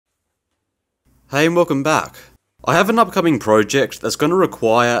Hey and welcome back. I have an upcoming project that's going to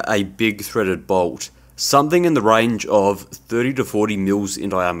require a big threaded bolt, something in the range of 30 to 40 mils in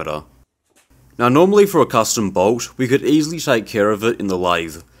diameter. Now normally for a custom bolt, we could easily take care of it in the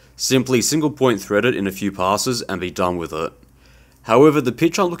lathe, simply single point thread it in a few passes and be done with it. However, the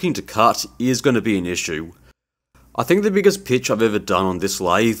pitch I'm looking to cut is going to be an issue. I think the biggest pitch I've ever done on this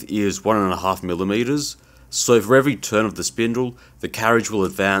lathe is 1.5 millimeters. So for every turn of the spindle, the carriage will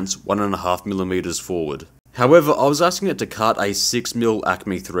advance 1.5 millimeters forward. However, I was asking it to cut a 6mm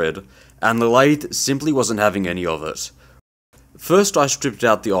Acme thread, and the lathe simply wasn't having any of it. First I stripped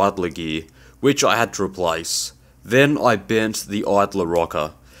out the idler gear, which I had to replace. Then I bent the idler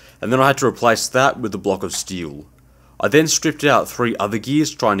rocker, and then I had to replace that with a block of steel. I then stripped out 3 other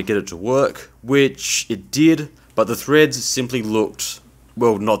gears trying to get it to work, which it did, but the threads simply looked,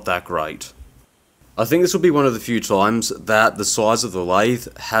 well, not that great. I think this will be one of the few times that the size of the lathe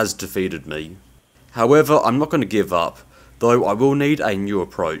has defeated me. However, I'm not going to give up, though I will need a new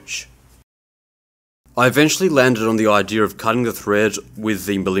approach. I eventually landed on the idea of cutting the thread with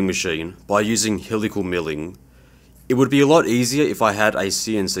the milling machine by using helical milling. It would be a lot easier if I had a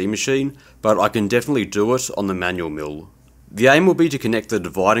CNC machine, but I can definitely do it on the manual mill. The aim will be to connect the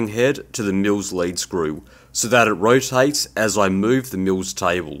dividing head to the mill's lead screw, so that it rotates as I move the mill's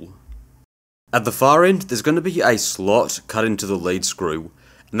table. At the far end, there's going to be a slot cut into the lead screw,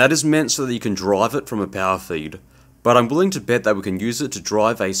 and that is meant so that you can drive it from a power feed, but I'm willing to bet that we can use it to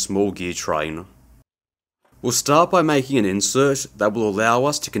drive a small gear train. We'll start by making an insert that will allow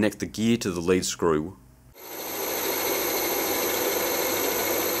us to connect the gear to the lead screw.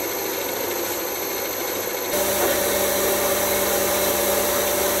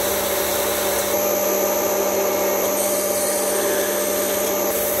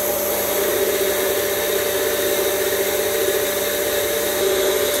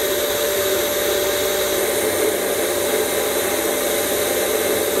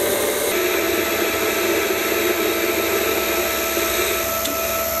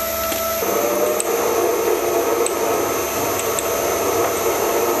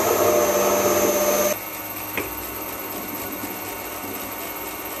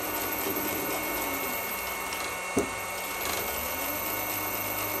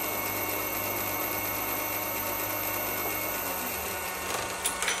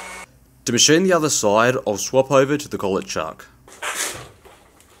 To machine the other side, I'll swap over to the collet chuck.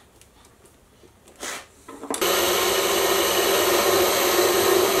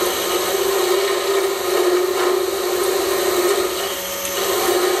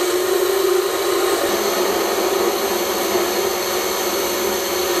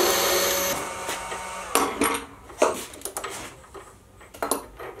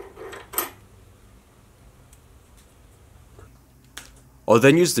 I'll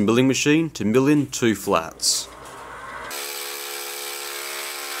then use the milling machine to mill in 2 flats.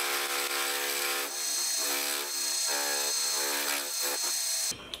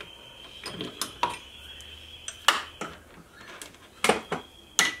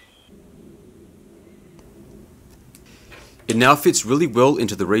 It now fits really well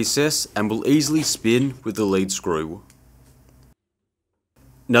into the recess and will easily spin with the lead screw.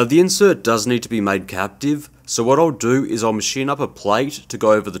 Now the insert does need to be made captive, so what I'll do is I'll machine up a plate to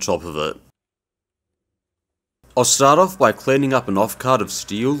go over the top of it. I'll start off by cleaning up an offcut of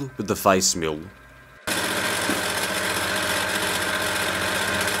steel with the face mill.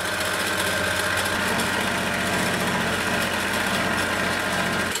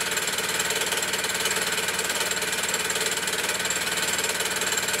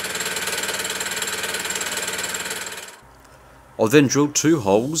 I'll then drill 2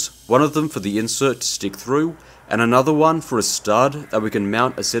 holes, one of them for the insert to stick through, and another one for a stud that we can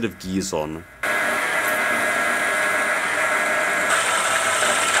mount a set of gears on.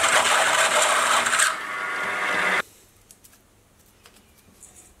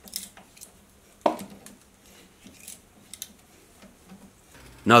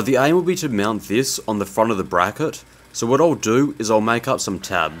 Now the aim will be to mount this on the front of the bracket, so what I'll do is I'll make up some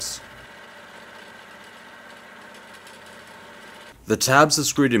tabs. The tabs are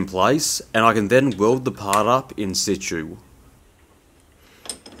screwed in place, and I can then weld the part up in situ.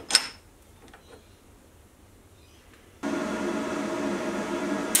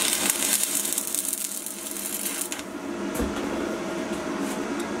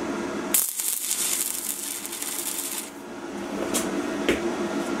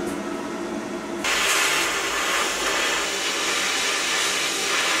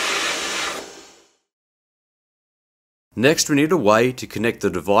 Next we need a way to connect the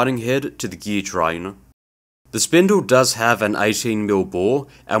dividing head to the gear train. The spindle does have an 18mm bore,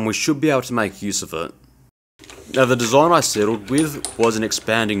 and we should be able to make use of it. Now the design I settled with was an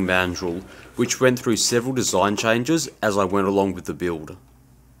expanding mandrel, which went through several design changes as I went along with the build.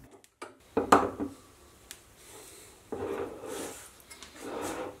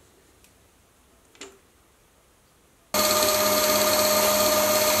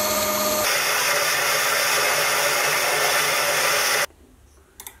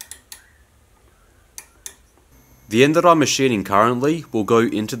 The end that I'm machining currently will go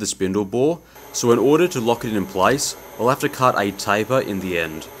into the spindle bore, so in order to lock it in place, I'll have to cut a taper in the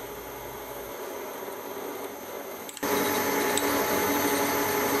end.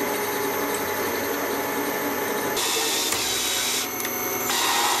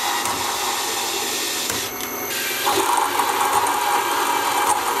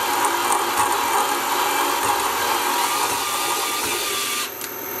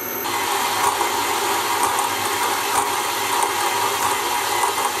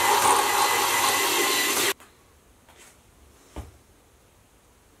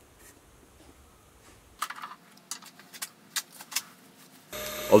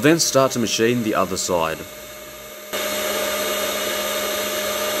 I'll then start to machine the other side.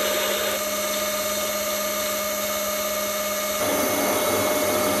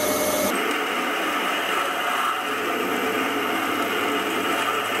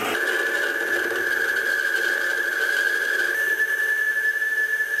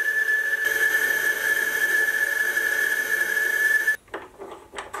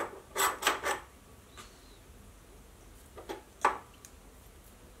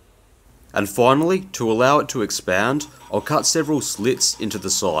 And finally, to allow it to expand, I'll cut several slits into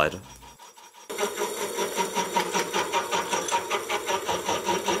the side.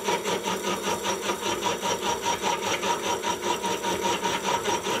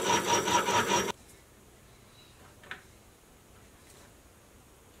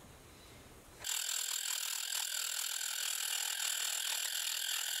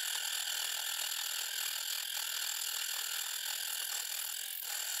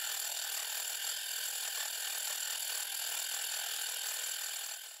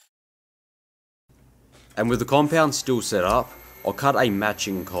 And with the compound still set up, I'll cut a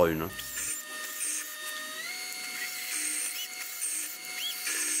matching cone.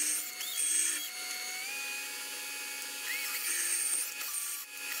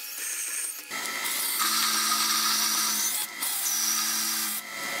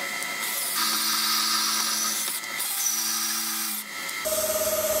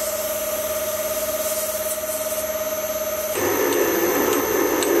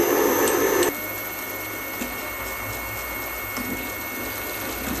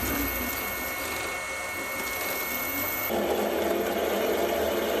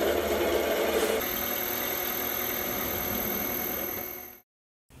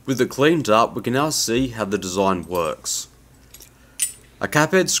 With it cleaned up, we can now see how the design works. A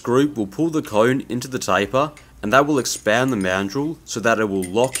caphead screw will pull the cone into the taper, and that will expand the mandrel so that it will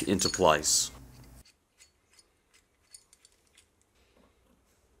lock into place.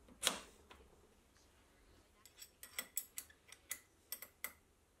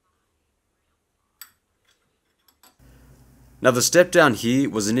 Now the step down here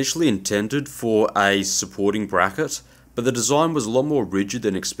was initially intended for a supporting bracket, but the design was a lot more rigid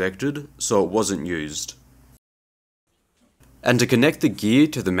than expected, so it wasn't used. And to connect the gear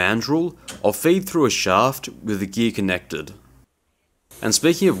to the mandrel, I'll feed through a shaft with the gear connected. And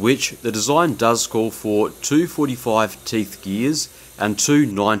speaking of which, the design does call for two 45 teeth gears and two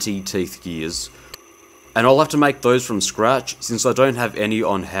 90 teeth gears. And I'll have to make those from scratch since I don't have any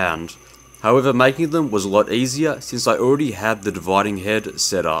on hand. However, making them was a lot easier since I already had the dividing head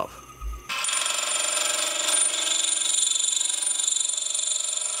set up.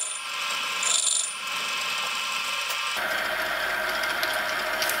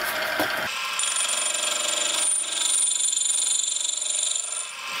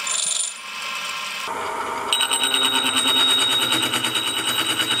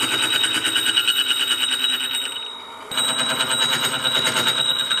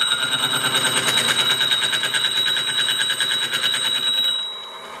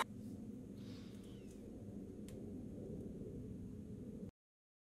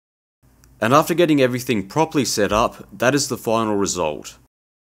 And after getting everything properly set up, that is the final result.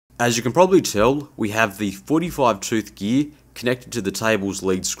 As you can probably tell, we have the 45 tooth gear connected to the table's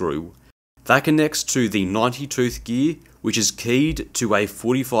lead screw. That connects to the 90 tooth gear, which is keyed to a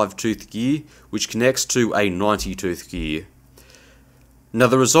 45 tooth gear, which connects to a 90 tooth gear. Now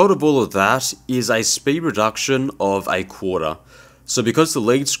the result of all of that is a speed reduction of 1/4. So because the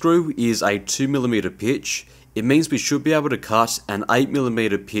lead screw is a 2mm pitch, it means we should be able to cut an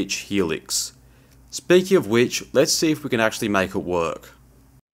 8mm pitch helix. Speaking of which, let's see if we can actually make it work.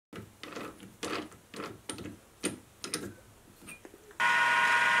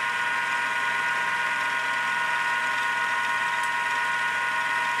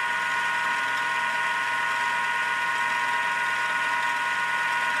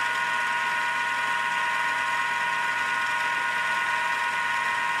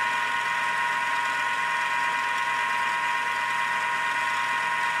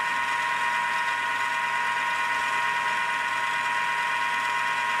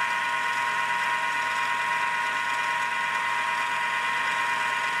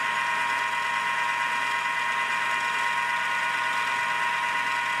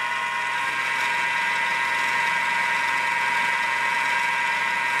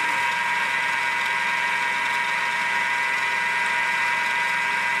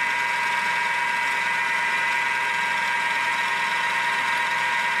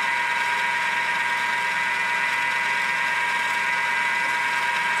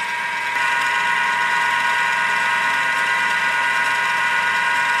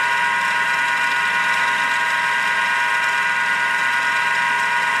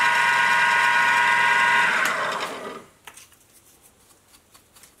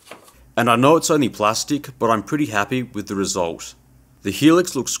 And I know it's only plastic, but I'm pretty happy with the result. The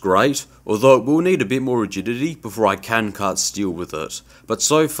helix looks great, although it will need a bit more rigidity before I can cut steel with it, but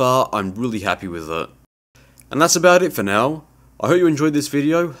so far I'm really happy with it. And that's about it for now. I hope you enjoyed this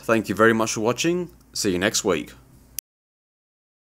video, thank you very much for watching, see you next week.